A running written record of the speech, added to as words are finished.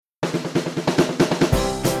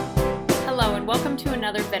welcome to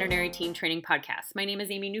another Veterinary Team Training podcast. My name is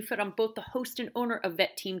Amy Newfoot. I'm both the host and owner of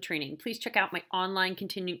Vet Team Training. Please check out my online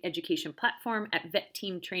continuing education platform at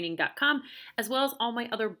vetteamtraining.com, as well as all my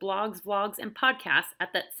other blogs, vlogs, and podcasts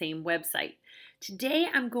at that same website. Today,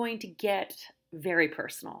 I'm going to get very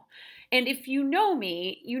personal. And if you know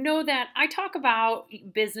me, you know that I talk about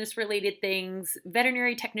business-related things,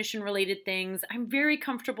 veterinary technician-related things. I'm very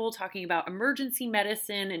comfortable talking about emergency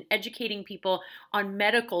medicine and educating people on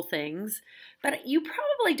medical things, but you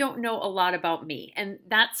probably don't know a lot about me, and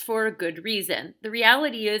that's for a good reason. The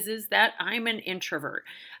reality is that I'm an introvert.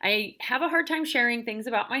 I have a hard time sharing things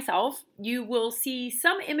about myself. You will see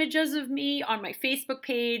some images of me on my Facebook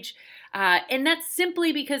page, and that's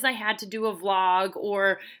simply because I had to do a vlog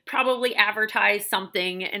or probably advertise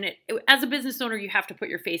something. And as a business owner, you have to put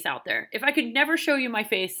your face out there. If I could never show you my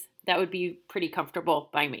face, that would be pretty comfortable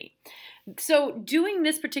by me. So doing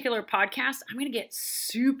this particular podcast, I'm going to get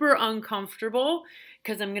super uncomfortable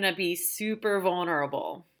because I'm going to be super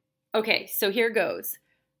vulnerable. Okay, so here goes.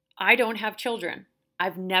 I don't have children.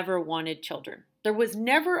 I've never wanted children. There was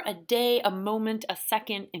never a day, a moment, a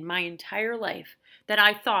second in my entire life that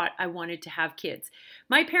I thought I wanted to have kids.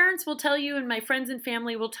 My parents will tell you, and my friends and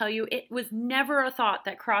family will tell you, it was never a thought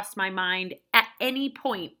that crossed my mind at any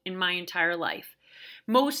point in my entire life.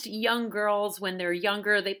 Most young girls, when they're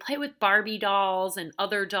younger, they play with Barbie dolls and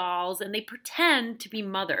other dolls, and they pretend to be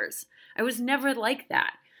mothers. I was never like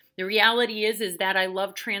that. The reality is that I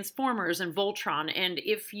love Transformers and Voltron, and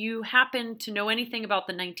if you happen to know anything about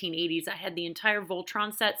the 1980s, I had the entire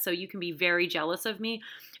Voltron set, so you can be very jealous of me.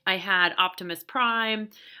 I had Optimus Prime.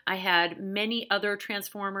 I had many other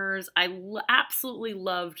Transformers. I absolutely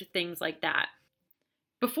loved things like that.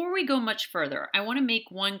 Before we go much further, I want to make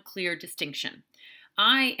one clear distinction.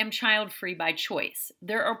 I am child-free by choice.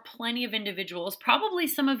 There are plenty of individuals, probably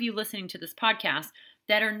some of you listening to this podcast,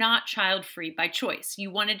 that are not child-free by choice. You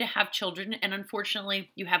wanted to have children, and unfortunately,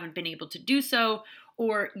 you haven't been able to do so,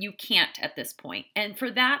 or you can't at this point. And for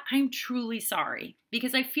that, I'm truly sorry,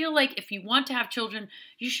 because I feel like if you want to have children,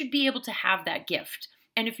 you should be able to have that gift.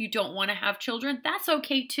 And if you don't want to have children, that's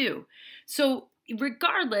okay too. So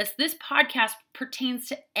regardless, this podcast pertains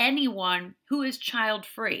to anyone who is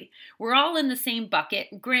child-free. We're all in the same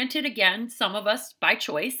bucket. Granted, again, some of us by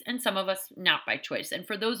choice and some of us not by choice. And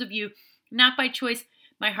for those of you not by choice,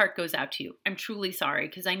 my heart goes out to you. I'm truly sorry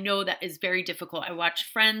because I know that is very difficult. I watch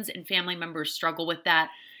friends and family members struggle with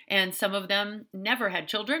that, and some of them never had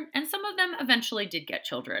children, and some of them eventually did get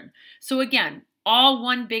children. So again, all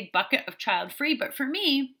one big bucket of child-free, but for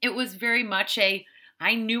me, it was very much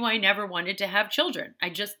I knew I never wanted to have children.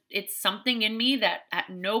 It's something in me that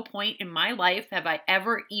at no point in my life have I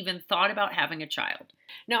ever even thought about having a child.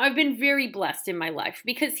 Now, I've been very blessed in my life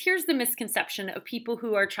because here's the misconception of people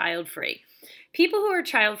who are child-free. People who are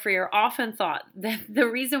child-free are often thought that the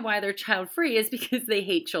reason why they're child-free is because they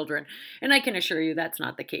hate children. And I can assure you that's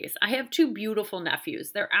not the case. I have two beautiful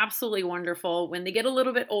nephews. They're absolutely wonderful. When they get a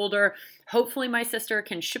little bit older, hopefully my sister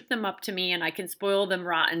can ship them up to me and I can spoil them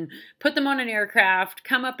rotten, put them on an aircraft,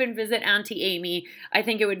 come up and visit Auntie Amy. I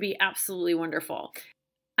think it would be absolutely wonderful.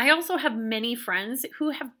 I also have many friends who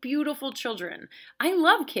have beautiful children. I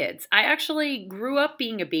love kids. I actually grew up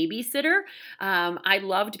being a babysitter. I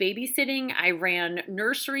loved babysitting. I ran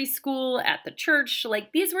nursery school at the church.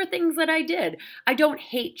 These were things that I did. I don't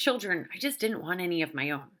hate children. I just didn't want any of my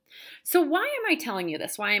own. So why am I telling you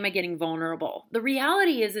this? Why am I getting vulnerable? The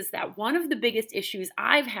reality is that one of the biggest issues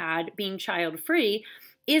I've had being child-free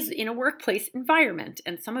is in a workplace environment.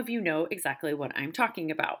 And some of you know exactly what I'm talking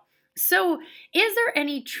about. So, is there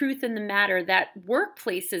any truth in the matter that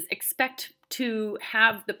workplaces expect to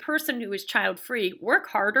have the person who is child-free work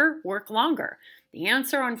harder, work longer? The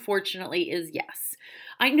answer, unfortunately, is yes.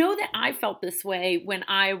 I know that I felt this way when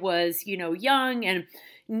I was, young and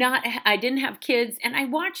I didn't have kids, and I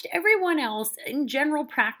watched everyone else in general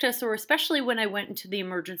practice, or especially when I went into the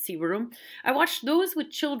emergency room, I watched those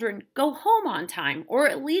with children go home on time, or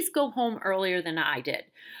at least go home earlier than I did.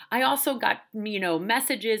 I also got,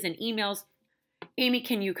 messages and emails. Amy,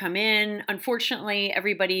 can you come in? Unfortunately,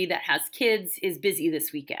 everybody that has kids is busy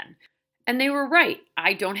this weekend. And they were right.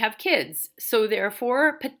 I don't have kids. So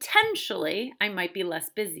therefore, potentially, I might be less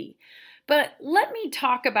busy. But let me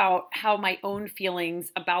talk about how my own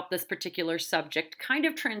feelings about this particular subject kind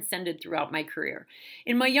of transcended throughout my career.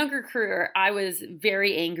 In my younger career, I was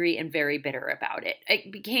very angry and very bitter about it.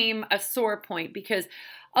 It became a sore point because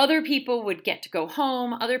other people would get to go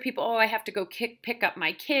home. Other people, I have to go pick up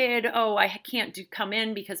my kid. I can't come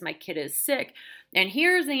in because my kid is sick. And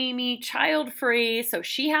here's Amy, child-free, so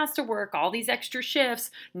she has to work all these extra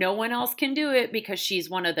shifts. No one else can do it because she's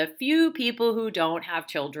one of the few people who don't have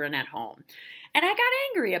children at home. And I got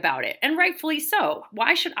angry about it, and rightfully so.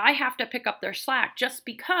 Why should I have to pick up their slack just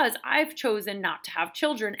because I've chosen not to have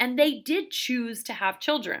children? And they did choose to have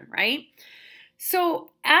children, right? So,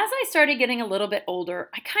 as I started getting a little bit older,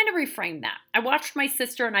 I kind of reframed that. I watched my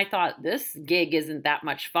sister and I thought, this gig isn't that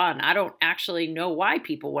much fun. I don't actually know why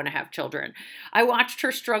people want to have children. I watched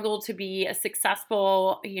her struggle to be a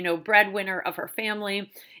successful, breadwinner of her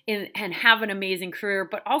family and have an amazing career,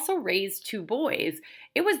 but also raise two boys.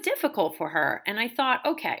 It was difficult for her. And I thought,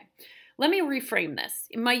 okay, let me reframe this.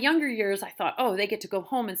 In my younger years, I thought, oh, they get to go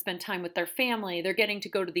home and spend time with their family. They're getting to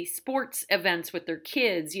go to these sports events with their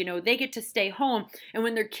kids. They get to stay home. And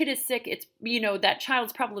when their kid is sick, it's, that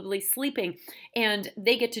child's probably sleeping and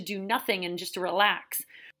they get to do nothing and just relax.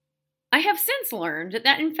 I have since learned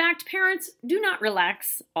that, in fact, parents do not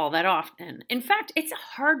relax all that often. In fact, it's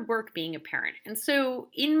hard work being a parent. And so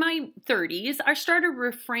in my 30s, I started to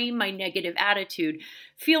reframe my negative attitude,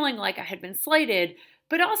 feeling like I had been slighted,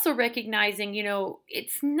 but also recognizing,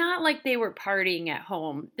 it's not like they were partying at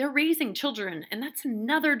home. They're raising children, and that's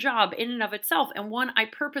another job in and of itself, and one I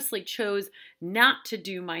purposely chose not to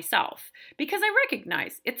do myself because I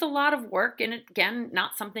recognize it's a lot of work and, again,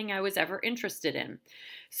 not something I was ever interested in.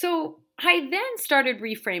 So I then started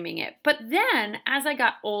reframing it. But then as I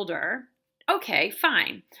got older, okay,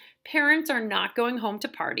 fine. Parents are not going home to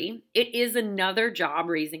party. It is another job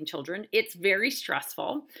raising children. It's very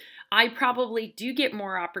stressful. I probably do get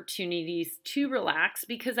more opportunities to relax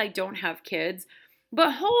because I don't have kids.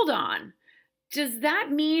 But hold on. Does that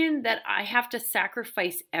mean that I have to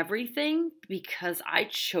sacrifice everything because I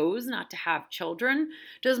chose not to have children?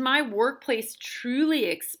 Does my workplace truly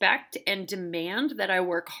expect and demand that I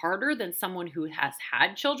work harder than someone who has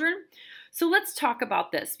had children? So let's talk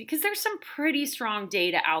about this because there's some pretty strong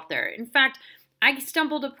data out there. In fact, I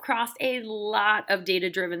stumbled across a lot of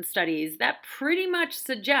data-driven studies that pretty much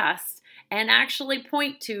suggest and actually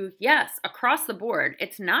point to, yes, across the board,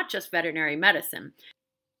 it's not just veterinary medicine.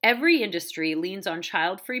 Every industry leans on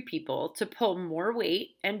child-free people to pull more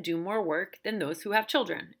weight and do more work than those who have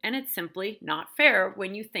children, and it's simply not fair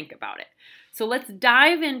when you think about it. So let's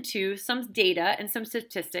dive into some data and some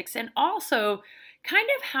statistics and also kind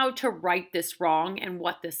of how to right this wrong and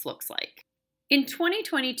what this looks like. In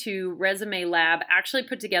 2022, Resume Lab actually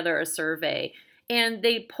put together a survey, and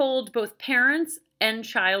they polled both parents and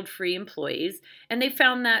child-free employees, and they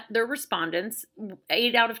found that their respondents,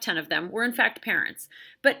 8 out of 10 of them, were in fact parents.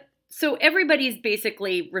 But so everybody's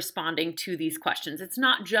basically responding to these questions. It's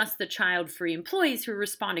not just the child-free employees who are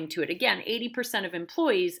responding to it. Again, 80% of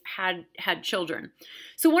employees had children.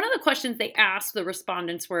 So one of the questions they asked the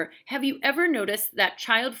respondents were, have you ever noticed that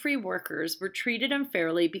child-free workers were treated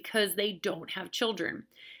unfairly because they don't have children?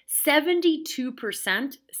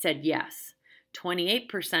 72% said yes.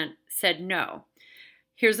 28% said no.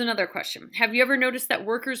 Here's another question. Have you ever noticed that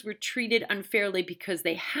workers were treated unfairly because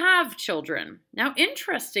they have children? Now,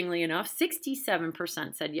 interestingly enough,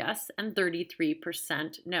 67% said yes and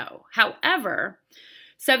 33% no. However,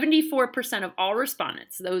 74% of all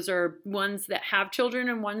respondents, those are ones that have children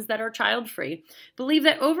and ones that are child-free, believe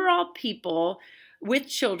that overall people with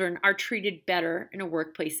children are treated better in a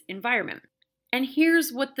workplace environment. And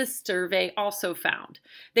here's what the survey also found.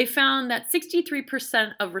 They found that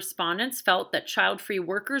 63% of respondents felt that child-free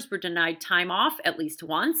workers were denied time off at least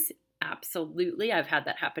once. Absolutely, I've had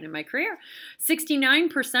that happen in my career.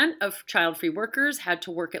 69% of child-free workers had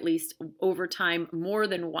to work at least overtime more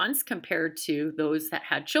than once compared to those that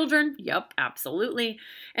had children. Yep, absolutely.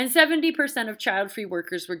 And 70% of child-free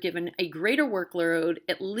workers were given a greater workload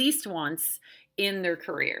at least once in their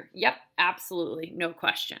career. Yep, absolutely, no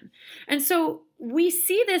question. And so we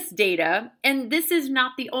see this data, and this is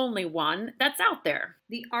not the only one that's out there.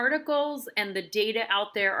 The articles and the data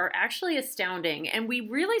out there are actually astounding, and we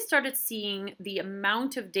really started seeing the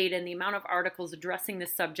amount of data and the amount of articles addressing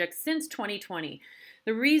this subject since 2020.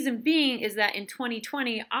 The reason being is that in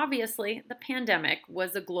 2020, obviously, the pandemic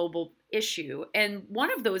was a global issue. And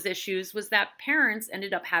one of those issues was that parents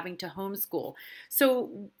ended up having to homeschool.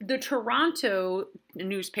 So the Toronto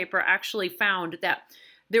newspaper actually found that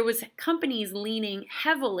there was companies leaning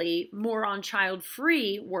heavily more on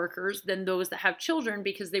child-free workers than those that have children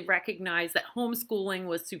because they recognized that homeschooling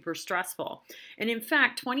was super stressful. And in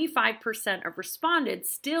fact, 25% of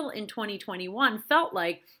respondents still in 2021 felt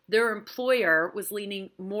like their employer was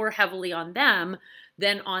leaning more heavily on them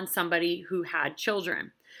than on somebody who had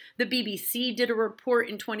children. The BBC did a report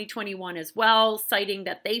in 2021 as well, citing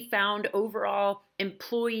that they found overall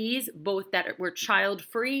employees, both that were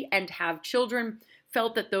child-free and have children,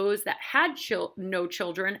 felt that those that had no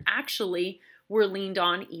children actually were leaned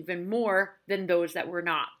on even more than those that were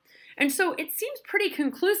not. And so it seems pretty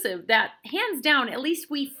conclusive that, hands down, at least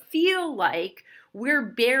we feel like we're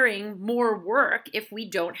bearing more work if we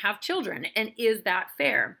don't have children. And is that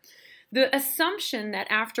fair? The assumption that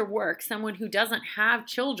after work, someone who doesn't have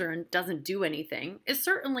children doesn't do anything is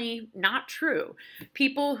certainly not true.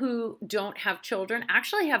 People who don't have children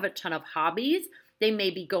actually have a ton of hobbies. They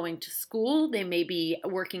may be going to school. They may be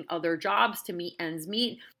working other jobs to meet ends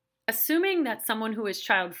meet. Assuming that someone who is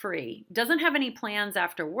child-free doesn't have any plans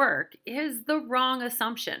after work is the wrong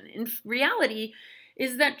assumption. In reality,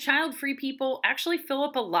 is that child-free people actually fill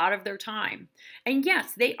up a lot of their time. And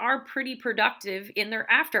yes, they are pretty productive in their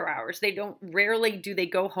after hours. Rarely do they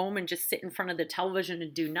go home and just sit in front of the television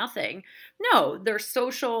and do nothing. No, they're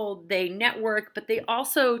social, they network, but they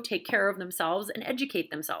also take care of themselves and educate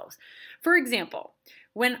themselves. For example,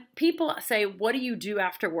 when people say, what do you do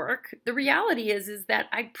after work? The reality is that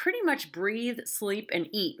I pretty much breathe, sleep, and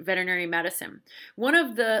eat veterinary medicine. One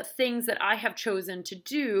of the things that I have chosen to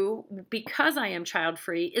do because I am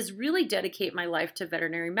child-free is really dedicate my life to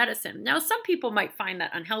veterinary medicine. Now, some people might find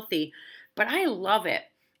that unhealthy, but I love it.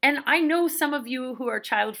 And I know some of you who are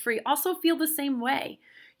child-free also feel the same way.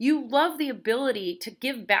 You love the ability to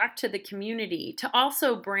give back to the community, to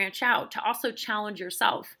also branch out, to also challenge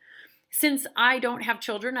yourself. Since I don't have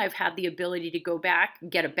children, I've had the ability to go back,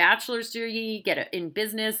 get a bachelor's degree, in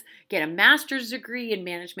business, get a master's degree in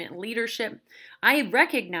management and leadership. I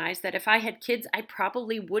recognize that if I had kids, I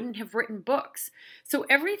probably wouldn't have written books. So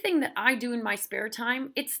everything that I do in my spare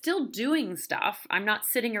time, it's still doing stuff. I'm not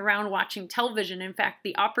sitting around watching television. In fact,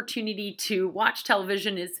 the opportunity to watch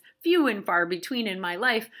television is few and far between in my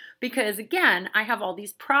life because, again, I have all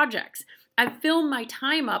these projects. I fill my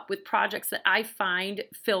time up with projects that I find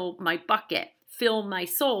fill my bucket, fill my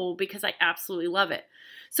soul because I absolutely love it.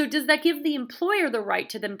 So does that give the employer the right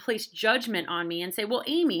to then place judgment on me and say, well,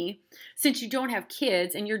 Amy, since you don't have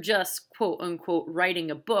kids and you're just quote unquote writing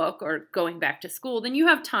a book or going back to school, then you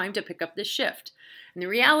have time to pick up this shift? And the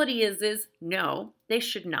reality is no, they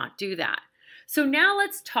should not do that. So now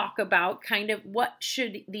let's talk about kind of what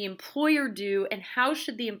should the employer do and how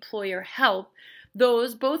should the employer help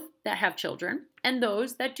those both that have children and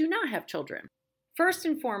those that do not have children. First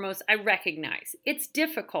and foremost, I recognize it's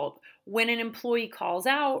difficult when an employee calls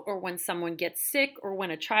out or when someone gets sick or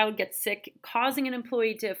when a child gets sick, causing an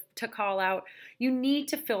employee to call out. You need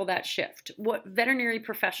to fill that shift. What veterinary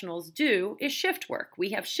professionals do is shift work. We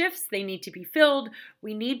have shifts, they need to be filled.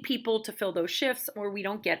 We need people to fill those shifts or we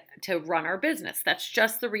don't get to run our business. That's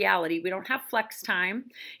just the reality. We don't have flex time.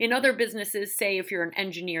 In other businesses, say if you're an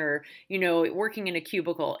engineer, working in a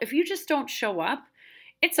cubicle, if you just don't show up,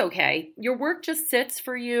 it's okay. Your work just sits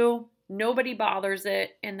for you. Nobody bothers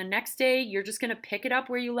it. And the next day, you're just going to pick it up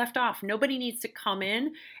where you left off. Nobody needs to come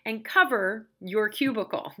in and cover your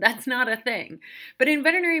cubicle. That's not a thing. But in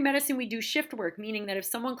veterinary medicine, we do shift work, meaning that if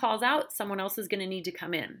someone calls out, someone else is going to need to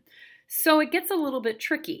come in. So it gets a little bit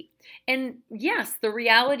tricky. And yes, the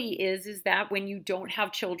reality is that when you don't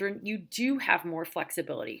have children, you do have more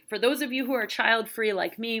flexibility. For those of you who are child-free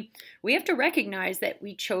like me, we have to recognize that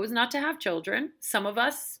we chose not to have children. Some of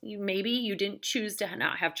us, maybe you didn't choose to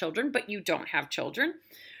not have children, but you don't have children.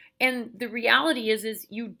 And the reality is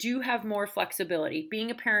you do have more flexibility.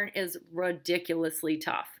 Being a parent is ridiculously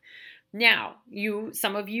tough. Now,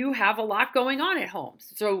 some of you have a lot going on at home,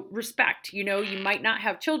 so respect. You might not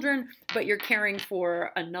have children, but you're caring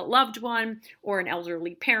for a loved one or an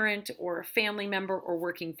elderly parent or a family member or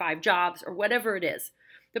working 5 jobs or whatever it is.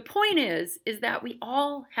 The point is that we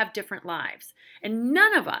all have different lives, and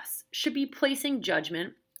none of us should be placing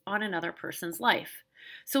judgment on another person's life.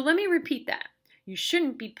 So let me repeat that. You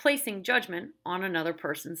shouldn't be placing judgment on another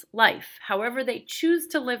person's life. However they choose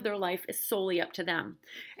to live their life is solely up to them.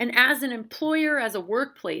 And as an employer, as a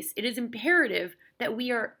workplace, it is imperative that we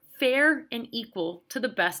are fair and equal to the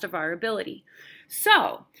best of our ability.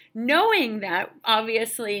 So, knowing that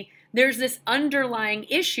obviously there's this underlying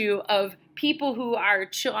issue of people who are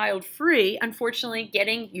child-free, unfortunately,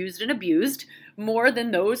 getting used and abused more than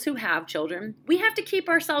those who have children, we have to keep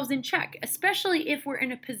ourselves in check, especially if we're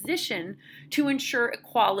in a position to ensure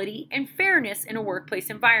equality and fairness in a workplace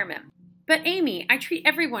environment. But Amy, I treat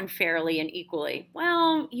everyone fairly and equally.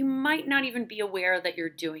 Well, you might not even be aware that you're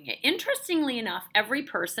doing it. Interestingly enough, every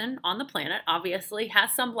person on the planet obviously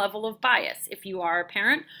has some level of bias. If you are a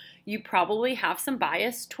parent, you probably have some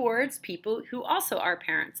bias towards people who also are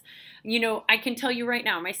parents. I can tell you right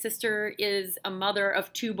now, my sister is a mother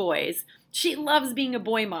of 2 boys. She loves being a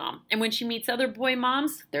boy mom. And when she meets other boy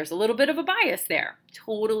moms, there's a little bit of a bias there.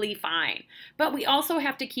 Totally fine. But we also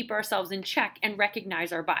have to keep ourselves in check and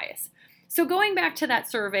recognize our bias. So going back to that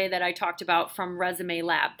survey that I talked about from Resume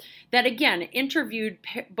Lab, that again interviewed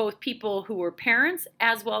both people who were parents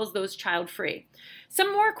as well as those child-free.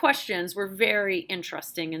 Some more questions were very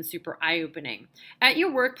interesting and super eye-opening. At your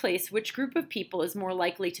workplace, which group of people is more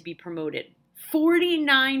likely to be promoted?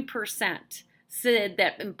 49% said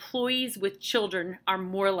that employees with children are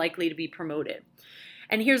more likely to be promoted.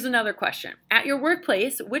 And here's another question. At your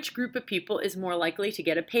workplace, which group of people is more likely to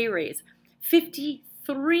get a pay raise?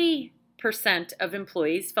 53% of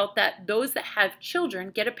employees felt that those that have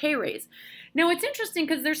children get a pay raise. Now, it's interesting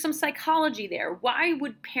because there's some psychology there. Why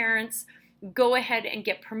would parents go ahead and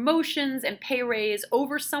get promotions and pay raise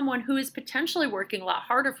over someone who is potentially working a lot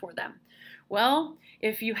harder for them? Well,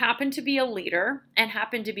 if you happen to be a leader and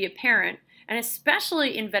happen to be a parent, and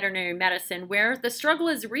especially in veterinary medicine where the struggle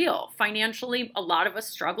is real. Financially, a lot of us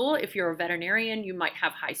struggle. If you're a veterinarian, you might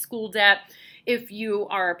have high school debt. If you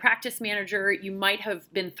are a practice manager, you might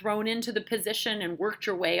have been thrown into the position and worked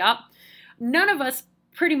your way up. None of us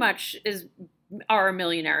pretty much are a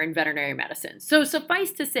millionaire in veterinary medicine. So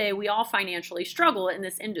suffice to say, we all financially struggle in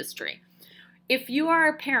this industry. If you are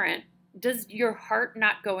a parent, does your heart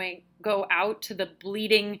not go out to the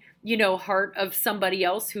bleeding, heart of somebody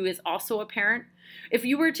else who is also a parent? If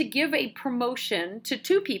you were to give a promotion to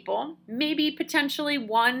two people, maybe potentially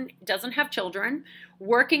one doesn't have children,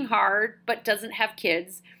 working hard but doesn't have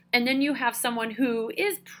kids, and then you have someone who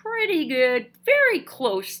is pretty good, very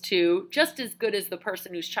close to, just as good as the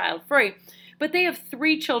person who's child-free, but they have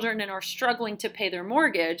 3 children and are struggling to pay their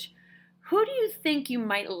mortgage, who do you think you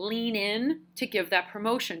might lean in to give that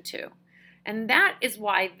promotion to? And that is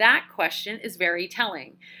why that question is very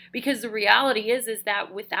telling. Because the reality is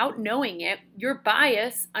that without knowing it, your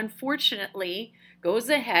bias, unfortunately, goes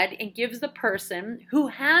ahead and gives the person who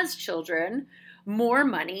has children more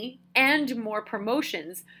money and more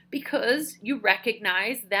promotions because you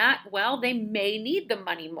recognize that, well, they may need the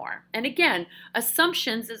money more. And again,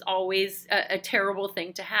 assumptions is always a terrible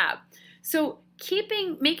thing to have. So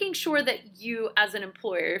making sure that you as an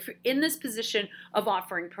employer, if you're in this position of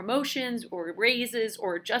offering promotions or raises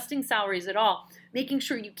or adjusting salaries at all, making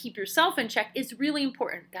sure you keep yourself in check is really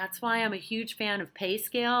important. That's why I'm a huge fan of pay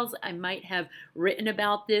scales. I might have written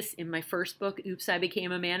about this in my first book, Oops, I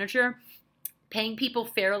Became a Manager. Paying people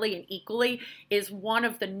fairly and equally is one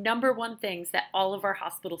of the number one things that all of our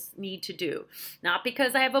hospitals need to do. Not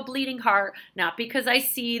because I have a bleeding heart, not because I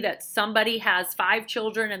see that somebody has 5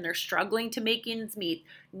 children and they're struggling to make ends meet.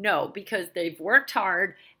 No, because they've worked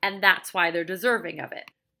hard and that's why they're deserving of it.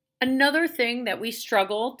 Another thing that we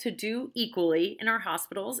struggle to do equally in our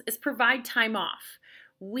hospitals is provide time off.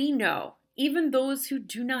 We know, even those who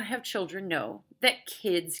do not have children know, that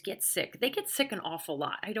kids get sick. They get sick an awful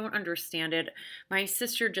lot. I don't understand it. My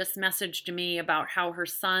sister just messaged me about how her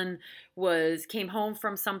son came home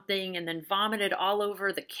from something and then vomited all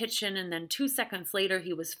over the kitchen, and then 2 seconds later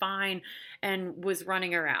he was fine and was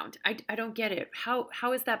running around. I don't get it.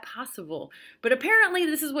 How is that possible? But apparently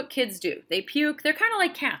this is what kids do. They puke. They're kind of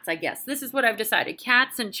like cats, I guess. This is what I've decided.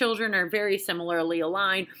 Cats and children are very similarly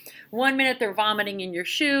aligned. 1 minute they're vomiting in your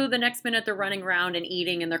shoe, the next minute they're running around and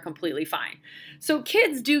eating and they're completely fine. So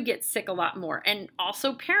kids do get sick a lot more, and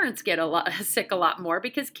also parents get sick a lot more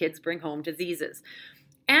because kids bring home diseases.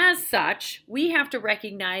 As such, we have to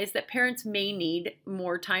recognize that parents may need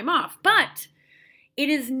more time off, but it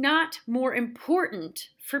is not more important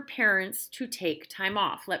for parents to take time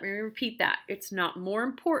off. Let me repeat that. It's not more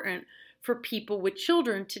important for people with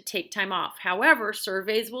children to take time off. However,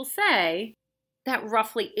 surveys will say that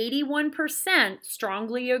roughly 81%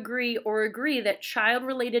 strongly agree that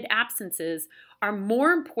child-related absences are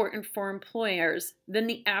more important for employers than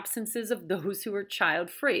the absences of those who are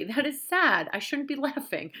child-free. That is sad. I shouldn't be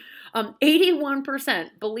laughing.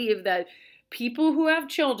 81% believe that people who have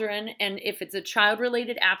children, and if it's a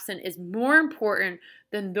child-related absent, is more important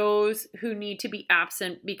than those who need to be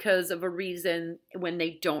absent because of a reason when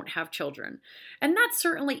they don't have children. And that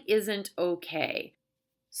certainly isn't okay.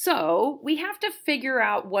 So we have to figure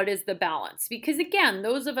out what is the balance, because again,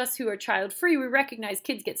 those of us who are child-free, we recognize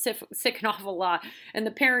kids get sick an awful lot, and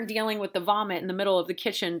the parent dealing with the vomit in the middle of the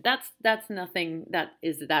kitchen, that's nothing that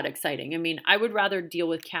is that exciting. I mean, I would rather deal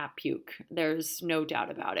with cat puke. There's no doubt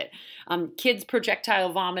about it. Kids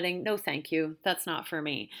projectile vomiting, no thank you. That's not for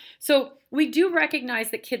me. So we do recognize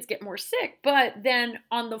that kids get more sick, but then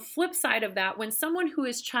on the flip side of that, when someone who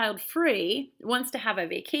is child-free wants to have a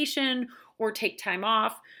vacation or take time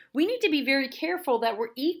off, we need to be very careful that we're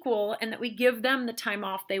equal and that we give them the time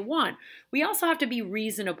off they want. We also have to be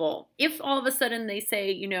reasonable. If all of a sudden they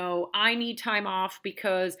say, I need time off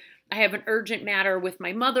because I have an urgent matter with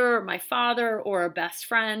my mother or my father or a best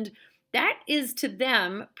friend, that is to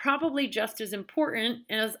them probably just as important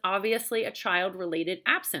as obviously a child-related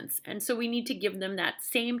absence. And so we need to give them that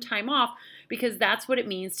same time off because that's what it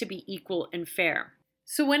means to be equal and fair.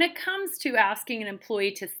 So when it comes to asking an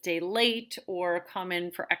employee to stay late or come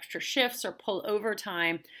in for extra shifts or pull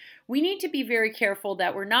overtime, we need to be very careful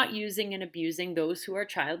that we're not using and abusing those who are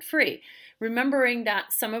child-free. Remembering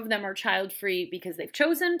that some of them are child-free because they've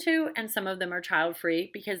chosen to, and some of them are child-free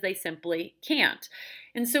because they simply can't.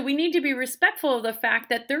 And so we need to be respectful of the fact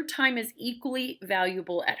that their time is equally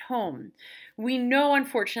valuable at home. We know,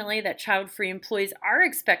 unfortunately, that child-free employees are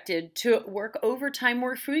expected to work overtime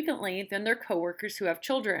more frequently than their coworkers who have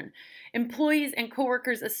children. Employees and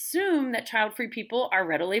coworkers assume that child-free people are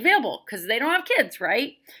readily available because they don't have kids,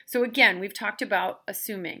 right? So again, we've talked about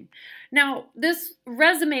assuming. Now, this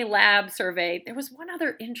resume lab survey, there was one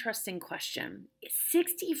other interesting question.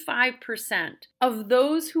 65% of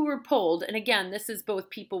those who were polled, and again, this is both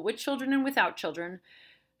people with children and without children,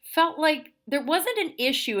 felt like there wasn't an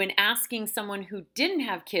issue in asking someone who didn't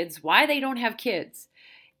have kids why they don't have kids.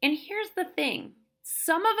 And here's the thing.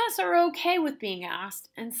 Some of us are okay with being asked,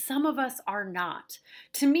 and some of us are not.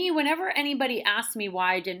 To me, whenever anybody asked me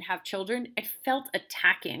why I didn't have children, it felt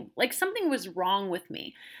attacking, like something was wrong with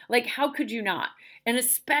me. Like, how could you not? And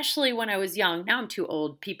especially when I was young. Now I'm too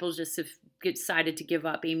old. People just have decided to give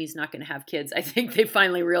up. Amy's not going to have kids. I think they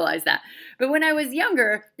finally realized that. But when I was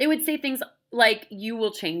younger, they would say things like, you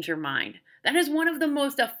will change your mind. That is one of the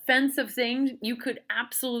most offensive things you could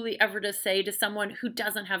absolutely ever just say to someone who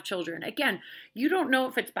doesn't have children. Again, you don't know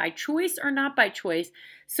if it's by choice or not by choice,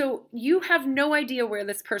 so you have no idea where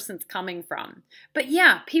this person's coming from. But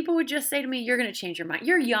yeah, people would just say to me, you're going to change your mind.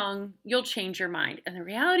 You're young, you'll change your mind. And the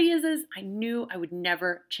reality is I knew I would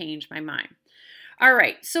never change my mind. All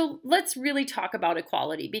right, so let's really talk about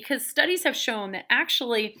equality because studies have shown that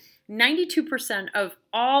actually 92% of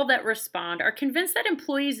all that respond are convinced that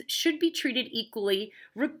employees should be treated equally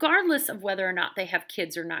regardless of whether or not they have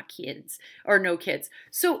kids or not kids or no kids.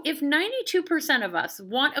 So if 92% of us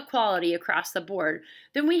want equality across the board,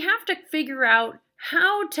 then we have to figure out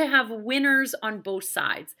how to have winners on both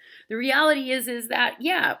sides. The reality is that,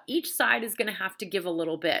 yeah, each side is going to have to give a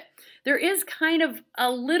little bit. There is kind of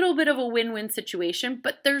a little bit of a win-win situation,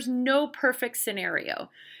 but there's no perfect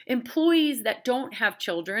scenario. Employees that don't have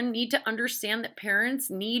children need to understand that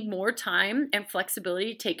parents need more time and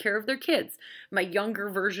flexibility to take care of their kids. My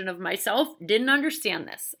younger version of myself didn't understand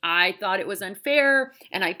this. I thought it was unfair,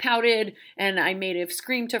 and I pouted, and I made a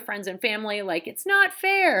scream to friends and family like, it's not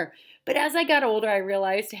fair. But as I got older, I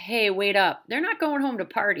realized, hey, wait up. They're not going home to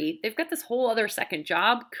party. They've got this whole other second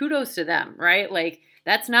job. Kudos to them, right? Like,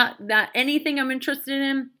 that's not anything I'm interested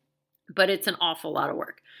in, but it's an awful lot of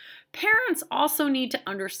work. Parents also need to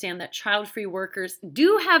understand that child-free workers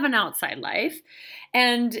do have an outside life,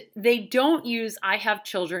 and they don't use I have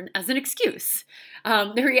children as an excuse.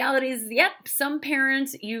 The reality is, yep, some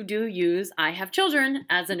parents, you do use I have children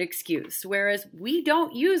as an excuse, whereas we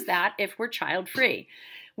don't use that if we're child-free.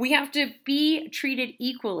 We have to be treated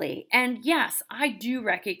equally. And yes, I do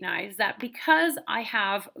recognize that because I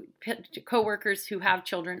have coworkers who have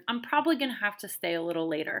children, I'm probably going to have to stay a little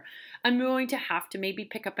later. I'm going to have to maybe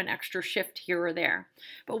pick up an extra shift here or there.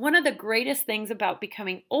 But one of the greatest things about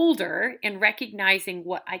becoming older and recognizing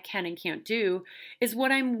what I can and can't do is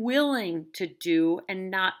what I'm willing to do and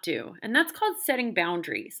not do. And that's called setting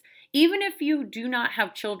boundaries. Even if you do not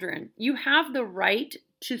have children, you have the right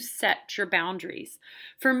to set your boundaries.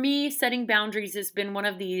 For me, setting boundaries has been one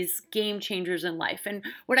of these game changers in life. And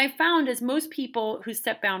what I found is most people who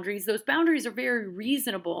set boundaries, those boundaries are very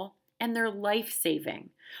reasonable and they're life-saving.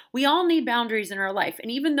 We all need boundaries in our life. And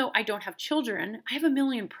even though I don't have children, I have a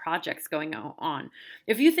million projects going on.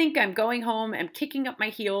 If you think I'm going home and kicking up my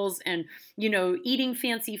heels and, eating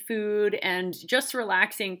fancy food and just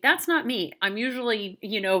relaxing, that's not me. I'm usually,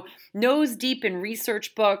 nose deep in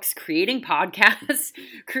research books, creating podcasts,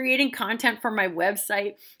 creating content for my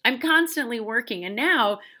website. I'm constantly working. And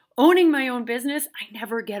now, owning my own business, I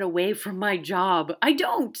never get away from my job. I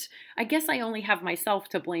don't. I guess I only have myself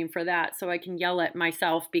to blame for that, so I can yell at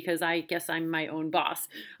myself because I guess I'm my own boss.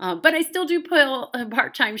 But I still do pull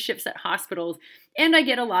part-time shifts at hospitals, and I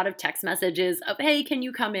get a lot of text messages of, hey, can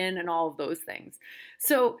you come in, and all of those things.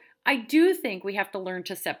 So I do think we have to learn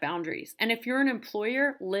to set boundaries. And if you're an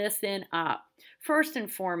employer, listen up. First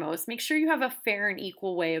and foremost, make sure you have a fair and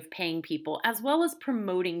equal way of paying people as well as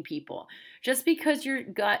promoting people. Just because your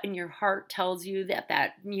gut and your heart tells you that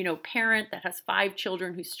parent that has 5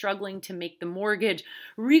 children who's struggling to make the mortgage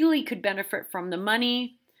really could benefit from the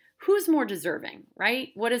money, who's more deserving, right?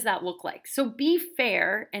 What does that look like? So be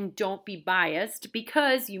fair and don't be biased,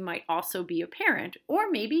 because you might also be a parent,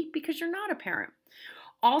 or maybe because you're not a parent.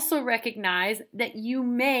 Also recognize that you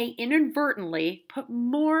may inadvertently put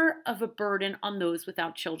more of a burden on those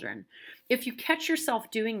without children. If you catch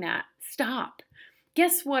yourself doing that, stop.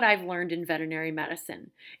 Guess what I've learned in veterinary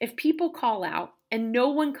medicine? If people call out and no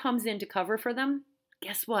one comes in to cover for them,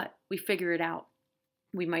 guess what? We figure it out.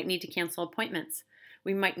 We might need to cancel appointments.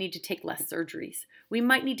 We might need to take less surgeries. We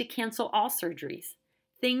might need to cancel all surgeries.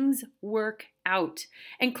 Things work out.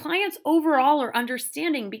 And clients overall are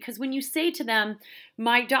understanding, because when you say to them,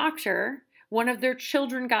 my doctor, one of their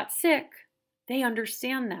children got sick, they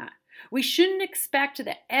understand that. We shouldn't expect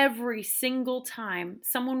that every single time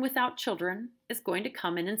someone without children is going to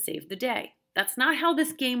come in and save the day. That's not how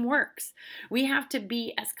this game works. We have to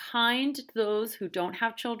be as kind to those who don't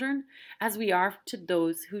have children as we are to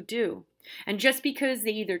those who do. And just because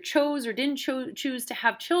they either chose or didn't choose to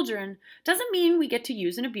have children doesn't mean we get to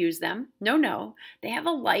use and abuse them. No. They have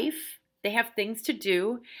a life. They have things to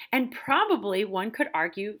do, and probably one could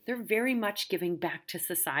argue they're very much giving back to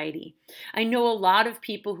society. I know a lot of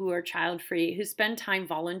people who are child-free who spend time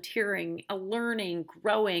volunteering, learning,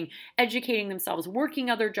 growing, educating themselves,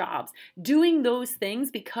 working other jobs, doing those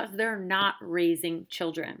things because they're not raising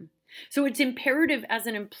children. So it's imperative as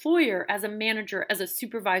an employer, as a manager, as a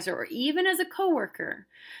supervisor, or even as a coworker,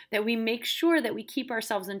 that we make sure that we keep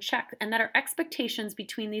ourselves in check and that our expectations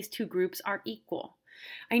between these two groups are equal.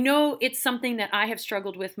 I know it's something that I have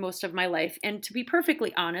struggled with most of my life, and to be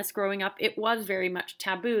perfectly honest, growing up, it was very much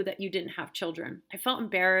taboo that you didn't have children. I felt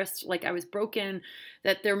embarrassed, like I was broken,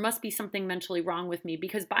 that there must be something mentally wrong with me,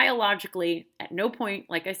 because biologically, at no point,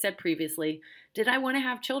 like I said previously, did I want to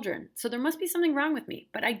have children. So there must be something wrong with me,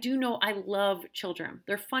 but I do know I love children.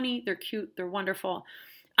 They're funny, they're cute, they're wonderful.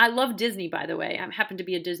 I love Disney, by the way. I happen to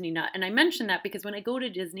be a Disney nut, and I mention that because when I go to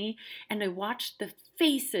Disney and I watch the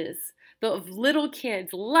faces of little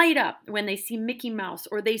kids light up when they see Mickey Mouse,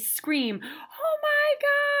 or they scream, oh my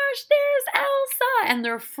gosh, there's Elsa, and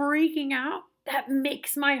they're freaking out, that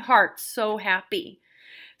makes my heart so happy.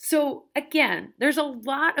 So again, there's a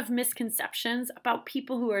lot of misconceptions about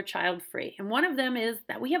people who are child-free, and one of them is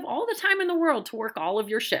that we have all the time in the world to work all of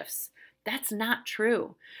your shifts. That's not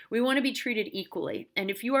true. We want to be treated equally,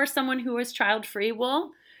 and if you are someone who is child-free,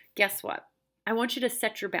 well, guess what? I want you to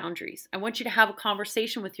set your boundaries. I want you to have a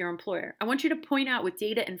conversation with your employer. I want you to point out with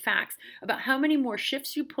data and facts about how many more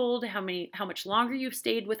shifts you pulled, how much longer you've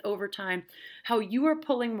stayed with overtime, how you are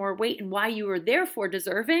pulling more weight, and why you are therefore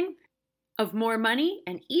deserving of more money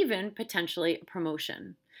and even potentially a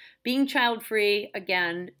promotion. Being child-free,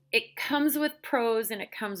 again, it comes with pros and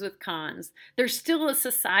it comes with cons. There's still a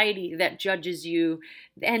society that judges you,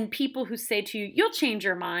 and people who say to you, you'll change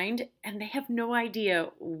your mind, and they have no idea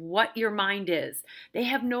what your mind is. They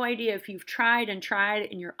have no idea if you've tried and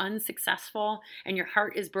you're unsuccessful and your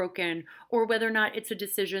heart is broken, or whether or not it's a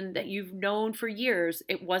decision that you've known for years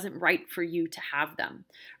it wasn't right for you to have them.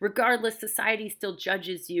 Regardless, society still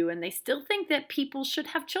judges you, and they still think that people should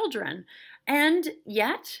have children. And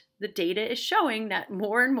yet, the data is showing that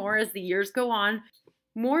more and more as the years go on,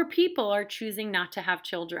 more people are choosing not to have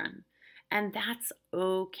children. And that's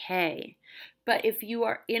okay. But if you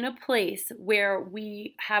are in a place where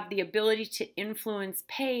we have the ability to influence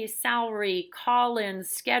pay, salary, call-ins,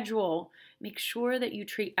 schedule, make sure that you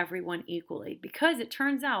treat everyone equally, because it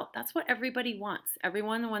turns out that's what everybody wants.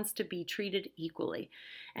 Everyone wants to be treated equally.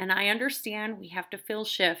 And I understand we have to fill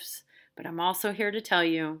shifts, but I'm also here to tell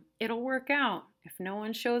you, it'll work out. If no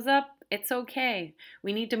one shows up, it's okay.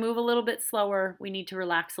 We need to move a little bit slower. We need to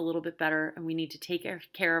relax a little bit better, and we need to take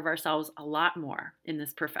care of ourselves a lot more in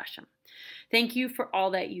this profession. Thank you for all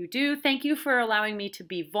that you do. Thank you for allowing me to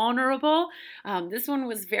be vulnerable. This one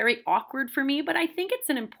was very awkward for me, but I think it's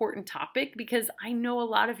an important topic because I know a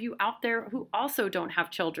lot of you out there who also don't have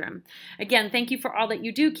children. Again, thank you for all that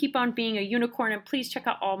you do. Keep on being a unicorn, and please check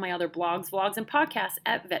out all my other blogs, vlogs, and podcasts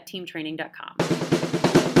at vetteamtraining.com.